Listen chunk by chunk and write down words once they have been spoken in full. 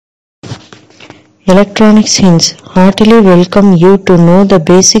Electronics Hints heartily welcome you to know the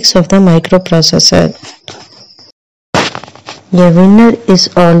basics of the microprocessor. A winner is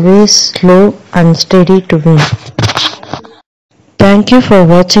always slow and steady to win. Thank you for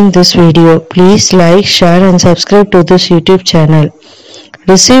watching this video. Please like, share and subscribe to this YouTube channel.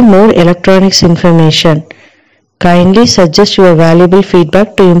 Receive more electronics information. Kindly suggest your valuable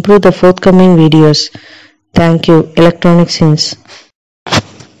feedback to improve the forthcoming videos. Thank you. Electronics Hints.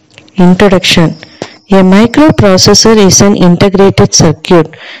 Introduction. A microprocessor is an integrated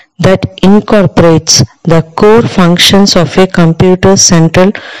circuit that incorporates the core functions of a computer's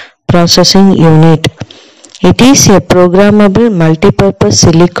central processing unit. It is a programmable multipurpose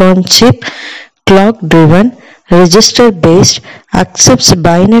silicon chip, clock-driven, register-based, accepts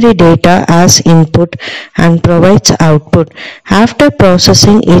binary data as input and provides output after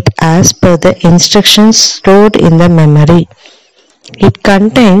processing it as per the instructions stored in the memory. It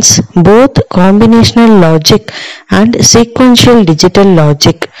contains both combinational logic and sequential digital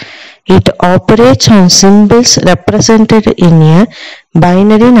logic. It operates on symbols represented in a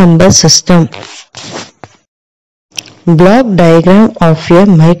binary number system. Block diagram of a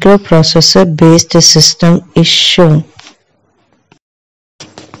microprocessor-based system is shown.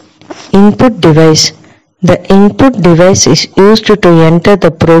 Input device. The input device is used to enter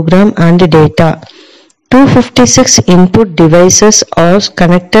the program and data. 256 input devices are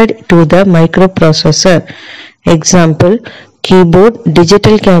connected to the microprocessor. Example, keyboard,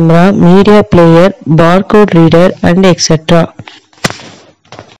 digital camera, media player, barcode reader, and etc.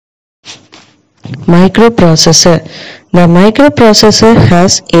 Microprocessor. The microprocessor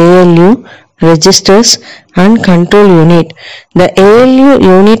has ALU, registers, and control unit. The ALU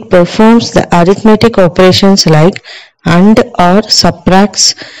unit performs the arithmetic operations like AND or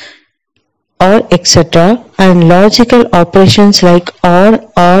subtracts or etc. and logical operations like or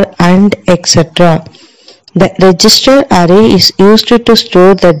and etc. The register array is used to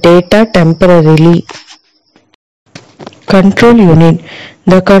store the data temporarily. Control unit.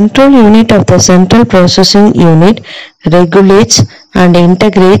 The control unit of the central processing unit regulates and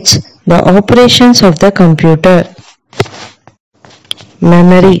integrates the operations of the computer.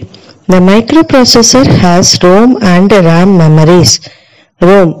 Memory. The microprocessor has ROM and RAM memories.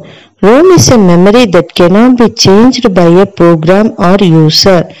 ROM is a memory that cannot be changed by a program or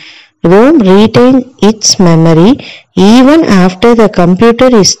user. ROM retains its memory even after the computer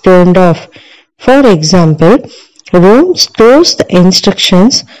is turned off. For example, ROM stores the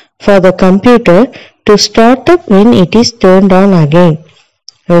instructions for the computer to start up when it is turned on again.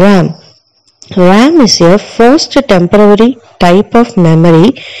 RAM is a first temporary type of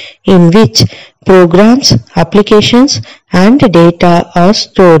memory in which programs, applications, and data are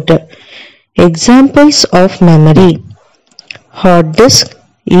stored. Examples of memory: hard disk,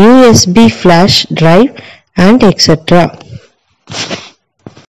 USB flash drive, and etc.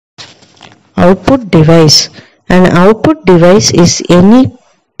 Output device. An output device is any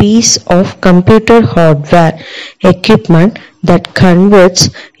piece of computer hardware equipment that converts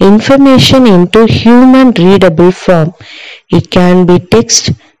information into human readable form. It can be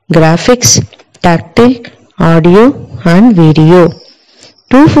text, graphics, tactile, audio, and video.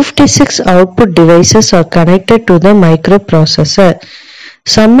 256 output devices are connected to the microprocessor.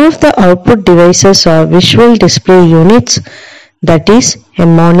 Some of the output devices are visual display units, that is, a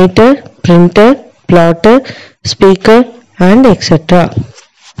monitor, printer, plotter, speaker, and etc.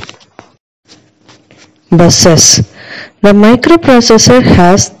 Buses. The microprocessor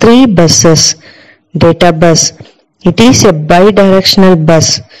has three buses. Data bus. It is a bidirectional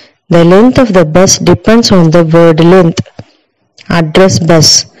bus. The length of the bus depends on the word length. Address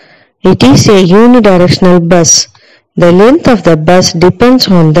bus. It is a unidirectional bus. The length of the bus depends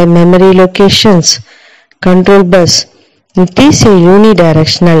on the memory locations. Control bus. It is a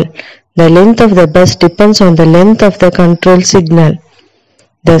unidirectional. The length of the bus depends on the length of the control signal.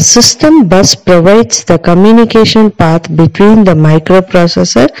 The system bus provides the communication path between the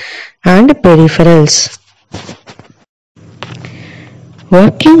microprocessor and peripherals.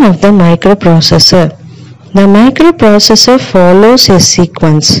 Working of the microprocessor. The microprocessor follows a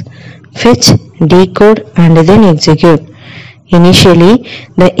sequence: fetch, decode, and then execute. Initially,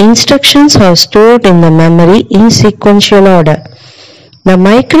 the instructions are stored in the memory in sequential order. The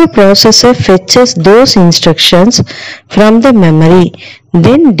microprocessor fetches those instructions from the memory,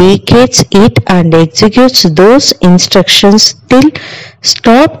 then decodes it and executes those instructions till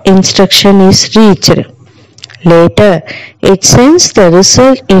stop instruction is reached. Later, it sends the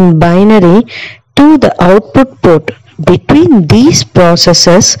result in binary to the output port. Between these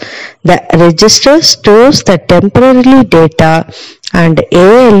processes, the register stores the temporary data and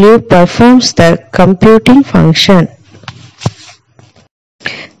ALU performs the computing function.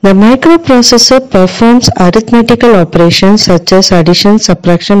 The microprocessor performs arithmetical operations such as addition,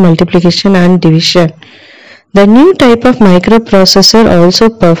 subtraction, multiplication, and division. The new type of microprocessor also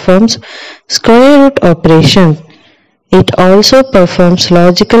performs square root operations. It also performs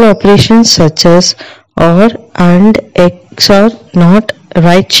logical operations such as OR and XOR, NOT,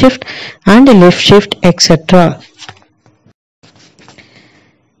 right shift and left shift, etc.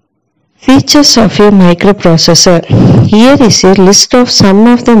 Features of a microprocessor. Here is a list of some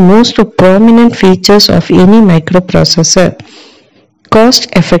of the most prominent features of any microprocessor. Cost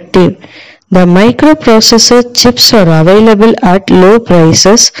effective. The microprocessor chips are available at low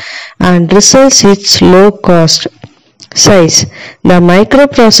prices and results its low cost. Size. The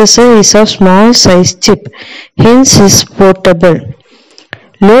microprocessor is a small size chip, hence is portable.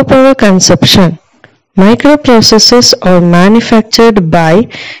 Low power consumption. Microprocessors are manufactured by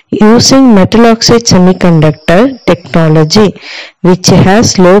using metal oxide semiconductor technology, which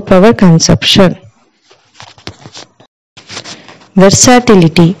has low power consumption.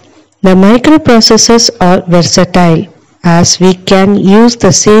 Versatility. The microprocessors are versatile as we can use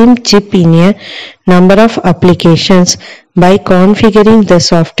the same chip in a number of applications by configuring the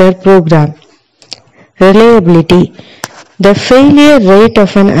software program. Reliability. The failure rate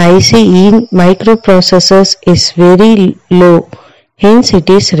of an IC in microprocessors is very low, hence it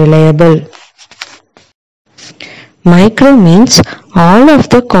is reliable. Micro means all of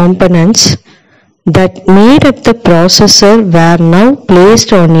the components that made up the processor were now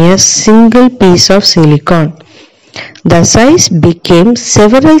placed on a single piece of silicon. The size became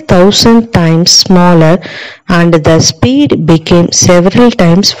several thousand times smaller and the speed became several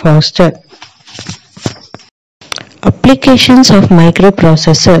times faster. Applications of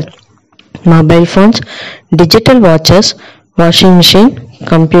microprocessor. Mobile phones, digital watches, washing machine,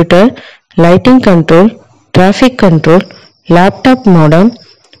 computer, lighting control, traffic control, laptop modem,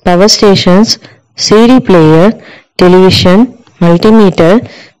 power stations, CD player, television, multimeter,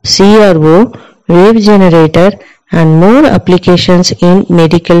 CRO, wave generator, and more applications in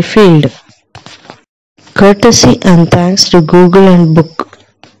medical field. Courtesy and thanks to Google and Book.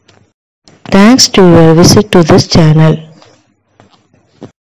 Thanks to your visit to this channel.